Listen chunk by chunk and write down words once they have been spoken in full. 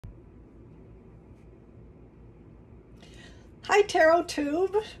Hi, Tarot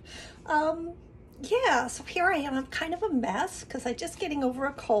Tube. Yeah, so here I am. I'm kind of a mess because I'm just getting over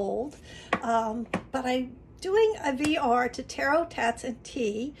a cold. But I'm doing a VR to Tarot Tatts and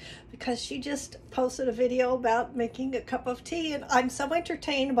Tea because she just posted a video about making a cup of tea, and I'm so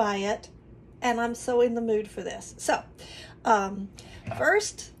entertained by it, and I'm so in the mood for this. So,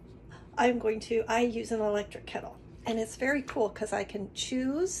 first, I use an electric kettle, and it's very cool because I can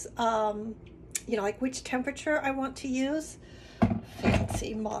choose, like which temperature I want to use.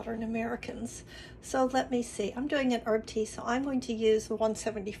 Fancy modern Americans. So let me see. I'm doing an herb tea, so I'm going to use the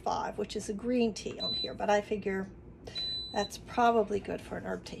 175, which is a green tea on here, but I figure that's probably good for an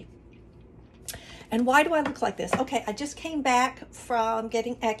herb tea. And why do I look like this? Okay, I just came back from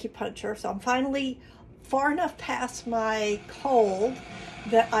getting acupuncture, so I'm finally far enough past my cold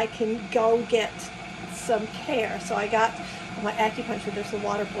that I can go get some care. So I got my acupuncture, there's the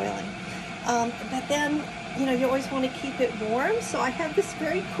water boiling. But then, you always want to keep it warm. So I have this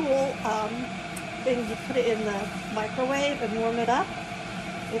very cool thing. You put it in the microwave and warm it up.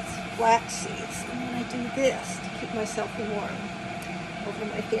 It's flax seeds. And then I do this to keep myself warm over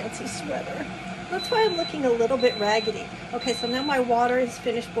my fancy sweater. That's why I'm looking a little bit raggedy. Okay, so now my water is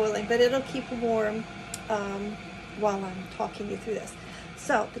finished boiling, but it'll keep warm while I'm talking you through this.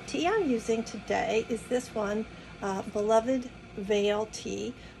 So the tea I'm using today is this one, Beloved Veil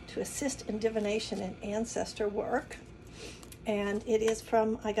Tea, to assist in divination and ancestor work. And it is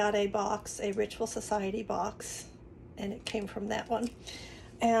from, I got a box, a Ritual Society box, and it came from that one.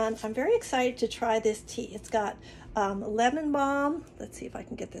 And I'm very excited to try this tea. It's got lemon balm. Let's see if I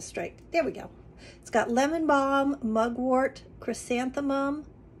can get this straight. There we go. It's got lemon balm, mugwort, chrysanthemum,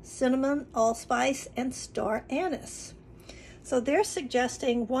 cinnamon, allspice, and star anise. So they're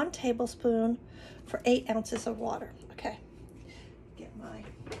suggesting 1 tablespoon for 8 ounces of water. Okay, get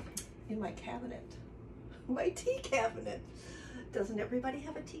in my cabinet, my tea cabinet. Doesn't everybody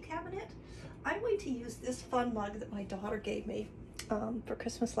have a tea cabinet? I'm going to use this fun mug that my daughter gave me for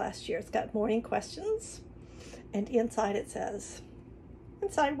Christmas last year. It's got morning questions, and inside it says,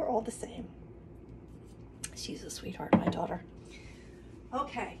 inside we're all the same. She's a sweetheart, my daughter.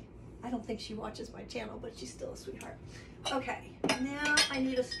 Okay, I don't think she watches my channel, but she's still a sweetheart. Okay, now I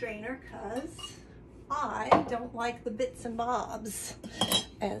need a strainer because I don't like the bits and bobs,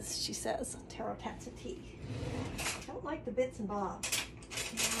 as she says, Tarot Tatts and Tea. I don't like the bits and bobs.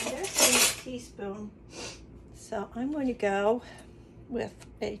 Now, there's a teaspoon, so I'm going to go with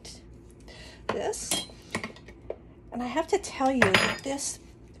this. And I have to tell you that this,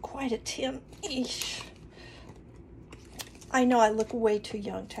 quite a tin-ish. I know I look way too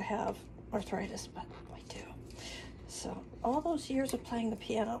young to have arthritis, but I do. So all those years of playing the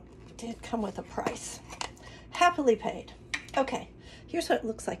piano did come with a price. Happily paid. Okay, here's what it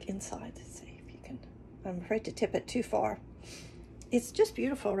looks like inside. Let's see if you can. I'm afraid to tip it too far. It's just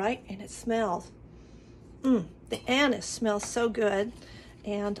beautiful, right? And it smells. The anise smells so good.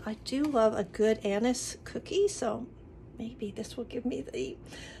 And I do love a good anise cookie, so maybe this will give me the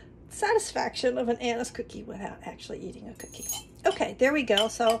satisfaction of an anise cookie without actually eating a cookie. Okay, there we go.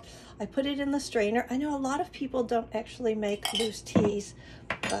 So I put it in the strainer. I know a lot of people don't actually make loose teas,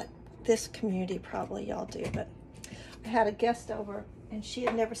 but this community probably y'all do. But I had a guest over, and she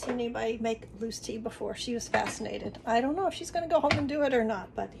had never seen anybody make loose tea before. She was fascinated. I don't know if she's going to go home and do it or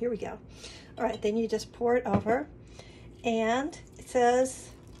not, but here we go. All right, then you just pour it over, and it says,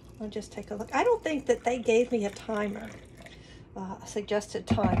 I'll just take a look. I don't think that they gave me a timer. A suggested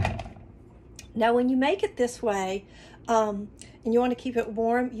time. Now when you make it this way and you want to keep it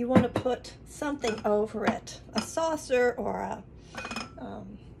warm, you want to put something over it, a saucer or a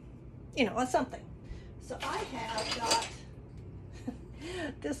something. So I have got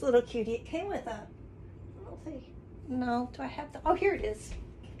this little cutie. It came with a, let's see, no, do I have the, oh, here it is.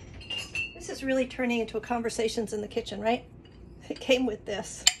 This is really turning into a Conversations in the Kitchen, right? It came with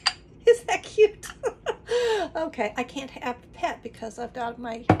this. Is that cute? Okay, I can't have a pet because I've got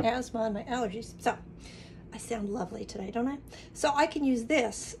my asthma and my allergies. So I sound lovely today, don't I? So I can use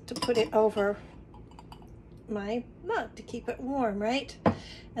this to put it over my mug to keep it warm, right?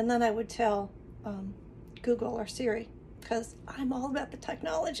 And then I would tell Google or Siri, because I'm all about the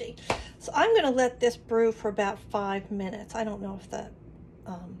technology. So I'm going to let this brew for about 5 minutes. I don't know if the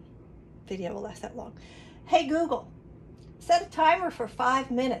video will last that long. Hey Google, set a timer for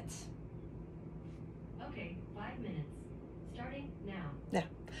 5 minutes. Okay, 5 minutes. Starting now. Yeah,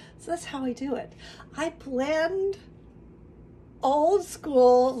 so that's how I do it. I blend old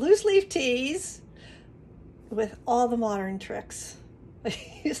school loose leaf teas with all the modern tricks. I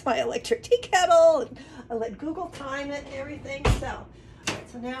use my electric tea kettle, and I let Google time it and everything. So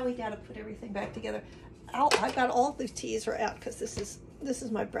so now we got to put everything back together. I've got all the teas are out because this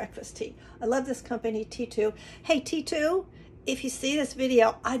is my breakfast tea. I love this company, T2. Hey, T2, if you see this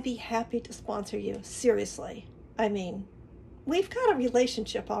video, I'd be happy to sponsor you. Seriously. I mean, we've got a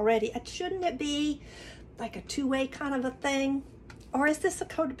relationship already. Shouldn't it be like a two-way kind of a thing? Or is this a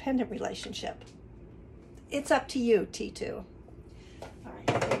codependent relationship? It's up to you, T2. All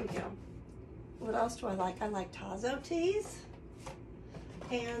right, here we go. What else do I like? I like Tazo teas.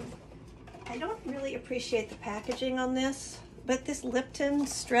 And I don't really appreciate the packaging on this, but this Lipton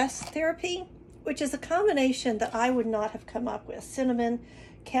Stress Therapy, which is a combination that I would not have come up with. Cinnamon,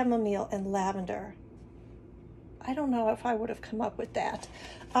 chamomile, and lavender. I don't know if I would have come up with that,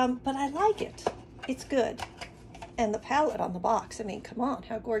 but I like it. It's good. And the palette on the box, I mean, come on,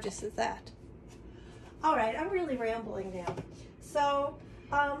 how gorgeous is that? All right, I'm really rambling now. So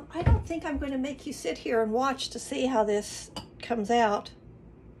I don't think I'm going to make you sit here and watch to see how this comes out.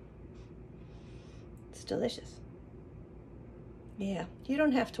 It's delicious. Yeah, you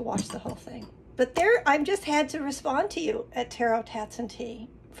don't have to watch the whole thing. But there, I've just had to respond to you at Tarot Tatts and Tea.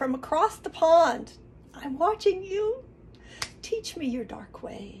 From across the pond, I'm watching you. Teach me your dark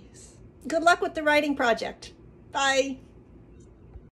ways. Good luck with the writing project. Bye.